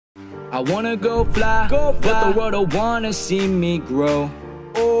I wanna go fly, but the world don't wanna see me grow.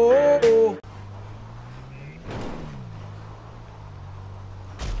 Oh.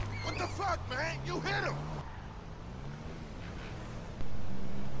 What the fuck, man? You hit him!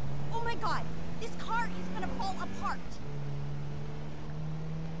 Oh my god, this car is gonna fall apart.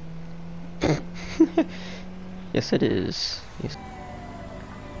 Yes, it is. Yes.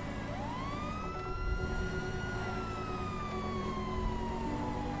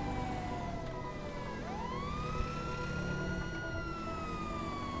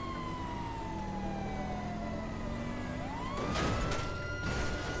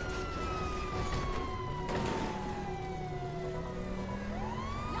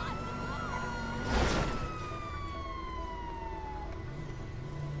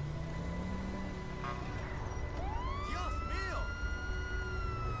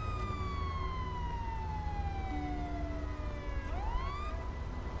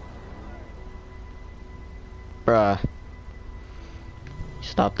 Bruh.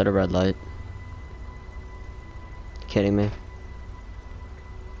 Stopped at a red light. Kidding me?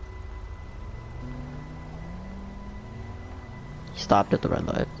 Stopped at the red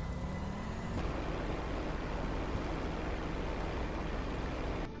light.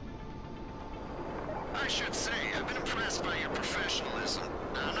 I should say, I've been impressed by your professionalism.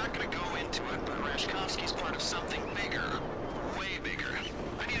 I'm not gonna go into it, but Rashkovsky's part of something bigger. Way bigger.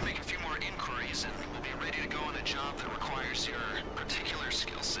 I need to make a few more inquiries, and we'll be ready to go on a job that requires your particular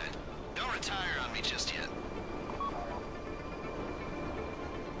skill set. Don't retire on me just yet.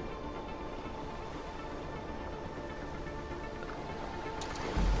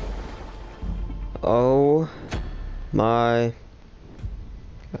 Oh my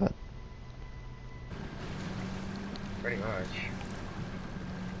god. Pretty much.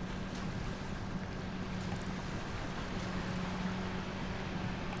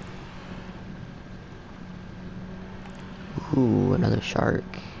 Ooh, another shark.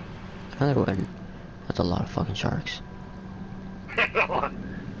 Another one. That's a lot of fucking sharks. That's a lot. Ooh,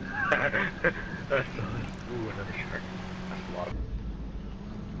 another shark. That's a lot.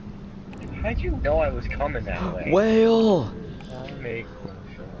 How'd you know I was coming that way? Whale!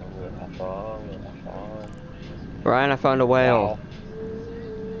 Ryan, I found a whale. Wow.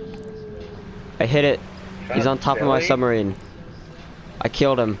 I hit it. He's on top of my Billy? submarine. I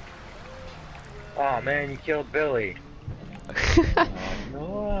killed him. Oh man, you killed Billy.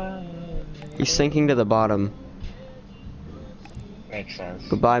 He's sinking to the bottom. Makes sense.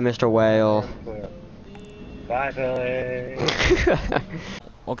 Goodbye, Mr. Whale. Bye, Billy.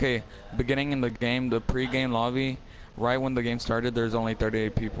 Okay, beginning in the game, the pre-game lobby, right when the game started, there's only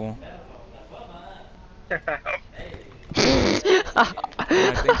 38 people.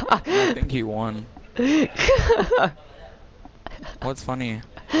 I think he won. What's funny?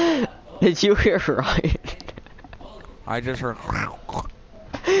 Did you hear Ryan? I just heard.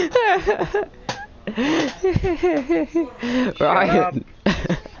 Ryan.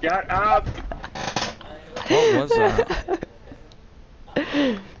 Shut up! What was that?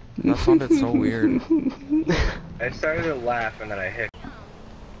 That sounded so weird. I started to laugh and then I hit.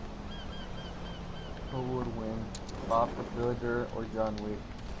 Who would win, Bob the Builder or John Wick?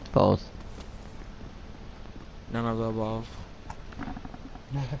 Both. None of the above.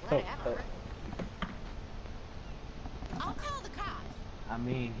 Whatever. I'll call the cops. I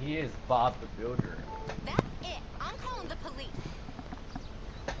mean, he is Bob the Builder. That's it. I'm calling the police.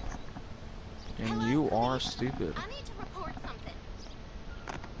 And Hello, you police. are stupid. I need to report something.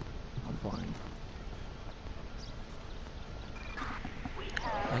 I'm fine.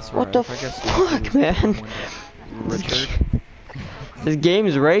 I swear, What the if I get fuck, stupid, man? Richard? This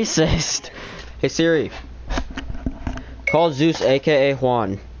game's racist. Hey Siri. Call Zeus, aka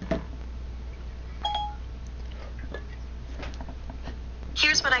Juan.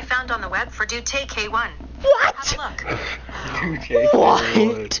 Here's what I found on the web for Dute K1. What? Have a look.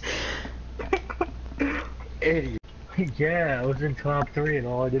 What? Idiot. Yeah, I was in top 3 and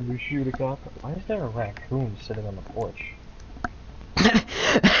all I did was shoot a cop. Why is there a raccoon sitting on the porch?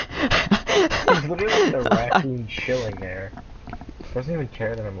 There's literally a raccoon chilling there. Doesn't even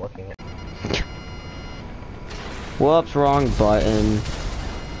care that I'm looking at. Whoops, wrong button.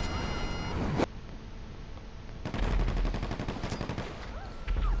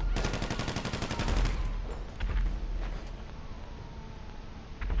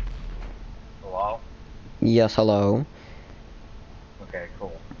 Hello? Yes, hello. Okay,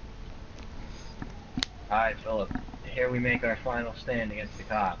 cool. Alright, Philip. Here we make our final stand against the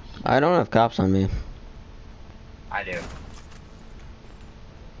cops. I don't have cops on me. I do.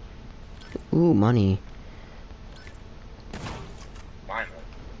 Ooh, money. Finally.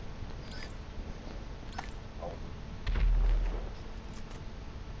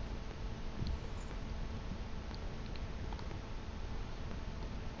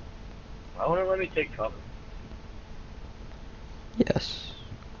 Why wouldn't it let me take cover? Yes.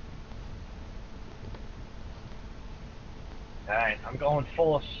 Alright, I'm going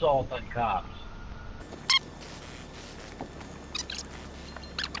full assault on cops.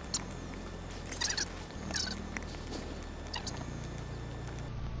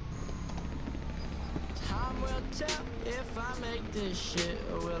 Time will tell if I make this shit,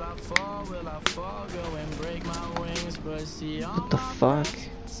 or will I fall, go and break my wings, but see all What the my fuck? friends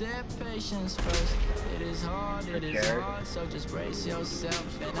said patience first. It is hard, so just brace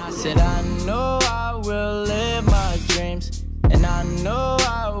yourself. And I said I know I will live my dreams, and I know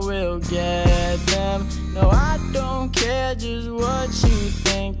I will get them. No, I don't care just what you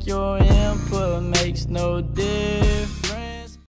think, your input makes no difference.